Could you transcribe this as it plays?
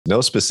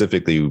Know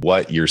specifically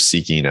what you're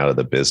seeking out of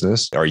the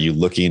business. Are you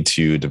looking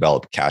to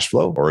develop cash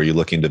flow or are you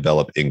looking to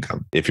develop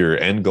income? If your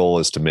end goal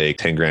is to make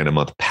 10 grand a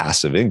month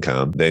passive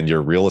income, then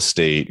your real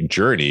estate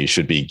journey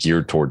should be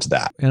geared towards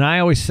that. And I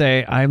always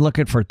say, I'm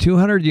looking for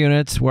 200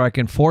 units where I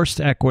can force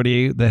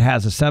equity that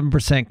has a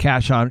 7%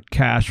 cash on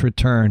cash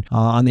return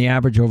on the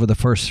average over the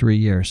first 3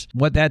 years.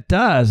 What that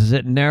does is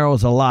it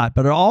narrows a lot,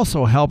 but it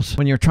also helps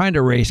when you're trying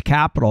to raise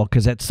capital,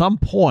 because at some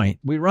point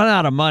we run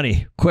out of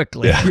money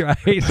quickly,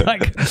 right?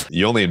 Like,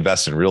 you only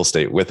invest in real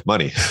estate with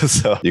money.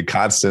 So you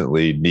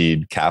constantly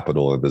need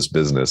capital in this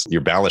business.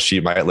 Your balance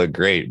sheet might look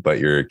great, but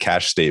your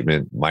cash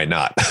statement might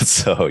not.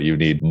 So you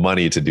need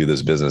money to do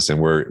this business.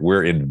 And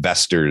we're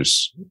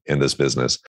investors in this business.